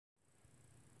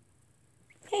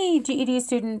Hey GED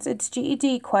students, it's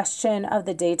GED question of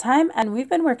the daytime, and we've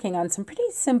been working on some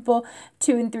pretty simple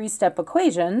 2 and 3 step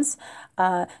equations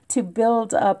to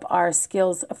build up our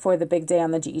skills for the big day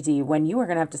on the GED when you are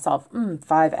going to have to solve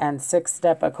 5 and 6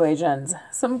 step equations,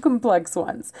 some complex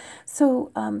ones.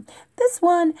 So this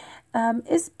one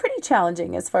is pretty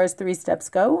challenging as far as 3 steps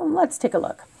go. Let's take a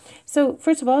look. So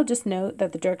first of all, just note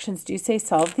that the directions do say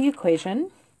solve the equation.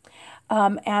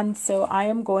 And so I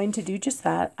am going to do just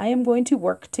that. I am going to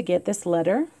work to get this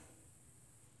letter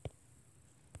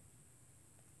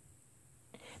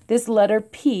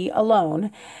P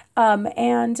alone.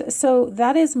 And so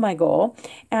that is my goal.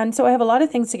 And so I have a lot of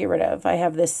things to get rid of. I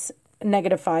have this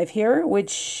 -5 here,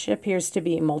 which appears to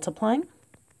be multiplying.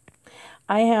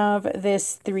 I have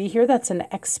this 3 here, that's an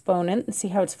exponent. See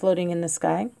how it's floating in the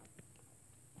sky?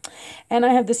 And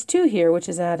I have this 2 here, which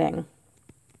is adding.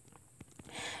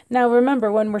 Now remember,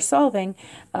 when we're solving,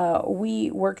 we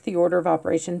work the order of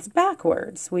operations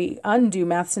backwards. We undo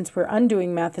math. Since we're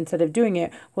undoing math instead of doing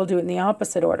it, we'll do it in the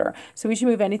opposite order. So we should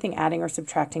move anything adding or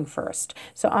subtracting first.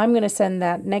 So I'm going to send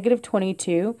that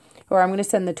 -22, or I'm going to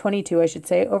send the 22, I should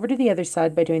say, over to the other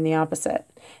side by doing the opposite.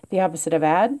 The opposite of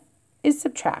add is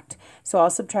subtract. So I'll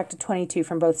subtract a 22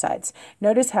 from both sides.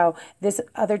 Notice how this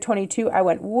other 22, I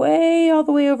went way all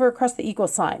the way over across the equal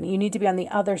sign. You need to be on the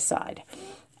other side.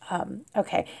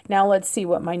 Okay, now let's see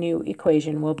what my new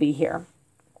equation will be here.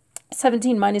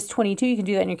 17 minus 22, you can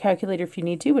do that in your calculator if you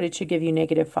need to, but it should give you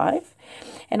 -5.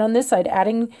 And on this side,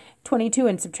 adding 22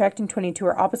 and subtracting 22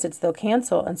 are opposites. They'll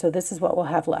cancel, and so this is what we'll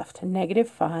have left.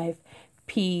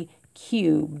 -5p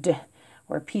cubed,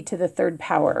 or p to the 3rd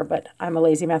power, but I'm a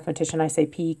lazy mathematician, I say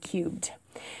p cubed.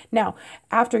 Now,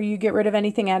 after you get rid of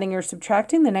anything adding or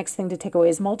subtracting, the next thing to take away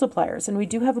is multipliers. And we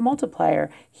do have a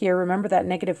multiplier here. Remember that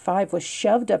 -5 was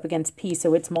shoved up against p,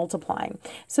 so it's multiplying.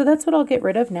 So that's what I'll get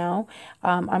rid of now.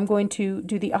 I'm going to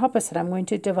do the opposite. I'm going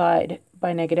to divide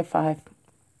by -5.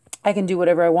 I can do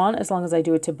whatever I want as long as I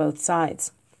do it to both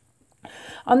sides.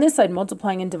 On this side,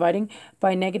 multiplying and dividing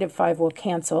by -5 will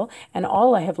cancel, and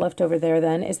all I have left over there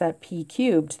then is that p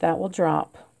cubed. That will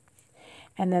drop.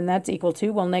 And then that's equal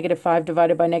to, well, -5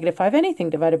 divided by -5, anything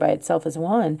divided by itself is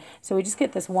 1. So we just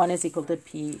get this 1 is equal to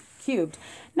p cubed.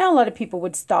 Now a lot of people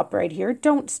would stop right here.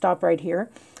 Don't stop right here.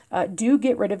 Do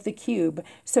get rid of the cube.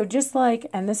 So just like,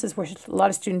 and this is where a lot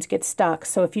of students get stuck.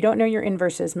 So if you don't know your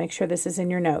inverses, make sure this is in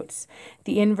your notes.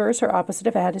 The inverse or opposite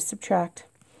of add is subtract.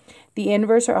 The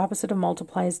inverse or opposite of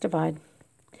multiply is divide.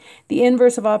 The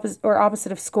inverse of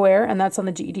opposite of square, and that's on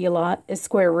the GED a lot, is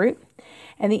square root.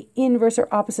 And the inverse or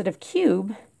opposite of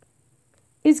cube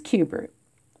is cube root.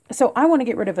 So I want to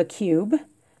get rid of a cube,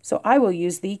 so I will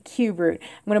use the cube root.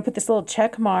 I'm going to put this little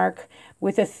check mark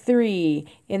with a 3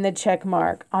 in the check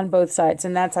mark on both sides,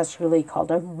 and that's actually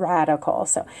called a radical.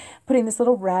 So putting this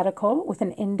little radical with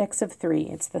an index of 3,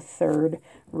 it's the 3rd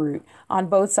root. On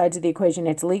both sides of the equation,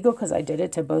 it's legal because I did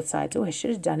it to both sides. Oh, I should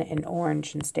have done it in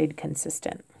orange and stayed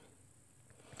consistent.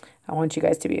 I want you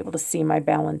guys to be able to see my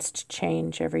balanced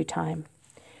change every time.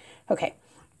 Okay,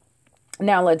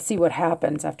 now let's see what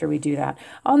happens after we do that.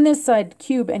 On this side,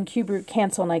 cube and cube root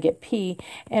cancel and I get p.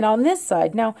 And on this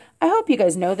side, now I hope you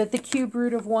guys know that the cube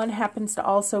root of 1 happens to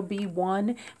also be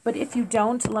 1. But if you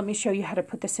don't, let me show you how to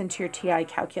put this into your TI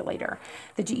calculator.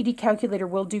 The GED calculator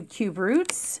will do cube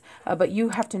roots, but you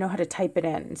have to know how to type it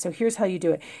in. So here's how you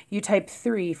do it. You type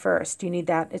 3 first. You need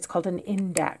that. It's called an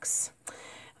index.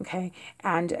 Okay,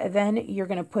 and then you're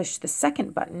going to push the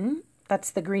second button. That's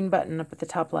the green button up at the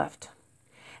top left.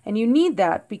 And you need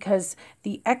that because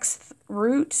the xth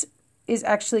root is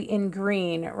actually in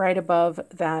green right above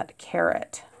that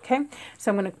caret. Okay, so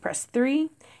I'm going to press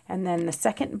 3 and then the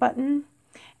second button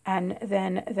and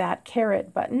then that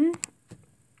caret button.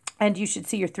 And you should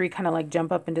see your 3 kind of like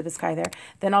jump up into the sky there.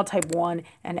 Then I'll type 1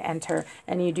 and enter.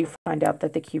 And you do find out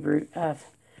that the cube root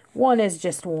of 1 is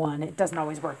just 1. It doesn't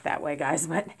always work that way, guys.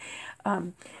 But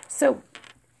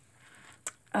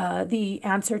the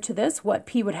answer to this, what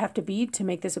p would have to be to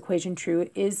make this equation true,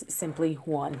 is simply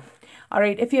 1. All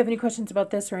right, if you have any questions about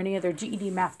this or any other GED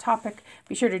math topic,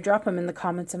 be sure to drop them in the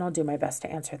comments and I'll do my best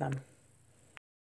to answer them.